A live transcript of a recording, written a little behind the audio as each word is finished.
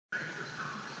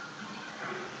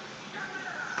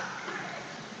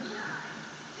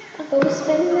Always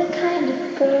been the kind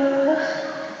of girl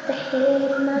that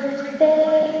hid my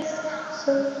face,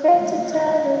 so afraid to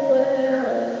tell the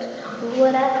world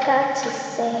what I've got to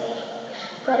say.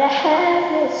 But I have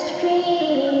this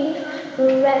dream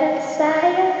right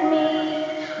inside of me.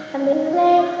 I've been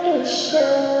letting it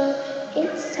show.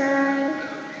 It's time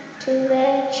to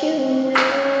let you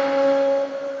know,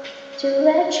 to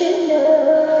let you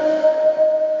know.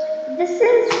 This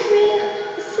is real,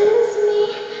 this is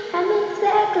me. I'm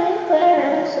exactly where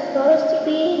I'm supposed to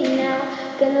be now.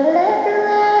 Gonna let the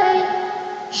light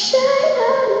shine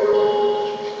on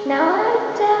me. Now I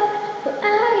doubt who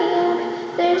I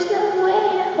am. There's no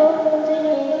way to hold it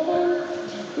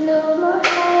in. No more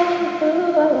hiding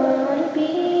who I wanna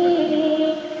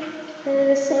be.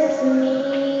 This is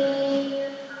me.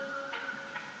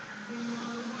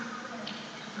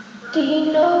 Do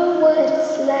you know what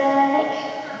it's like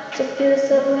to feel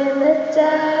so in the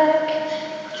dark?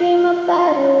 Dream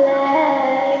about a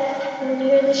life when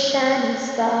you're the shining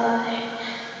star.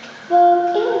 Though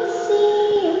it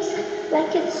seems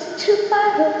like it's too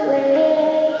far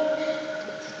away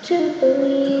to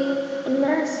believe in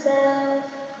myself,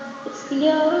 it's the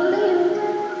only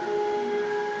way.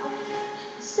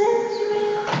 Says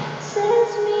real,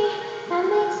 says me,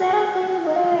 I'm exactly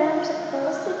where I'm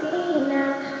supposed to be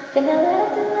now. Gonna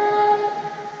let the light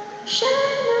shine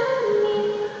on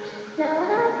me. Now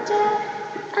I doubt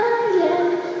I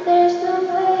am. There's no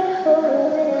way to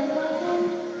hold it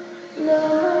in. No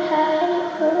more hiding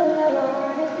who I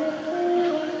wanna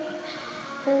be.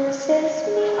 This is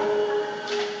me.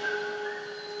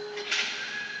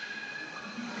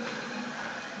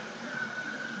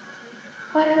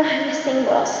 Why don't I have a single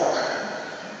also?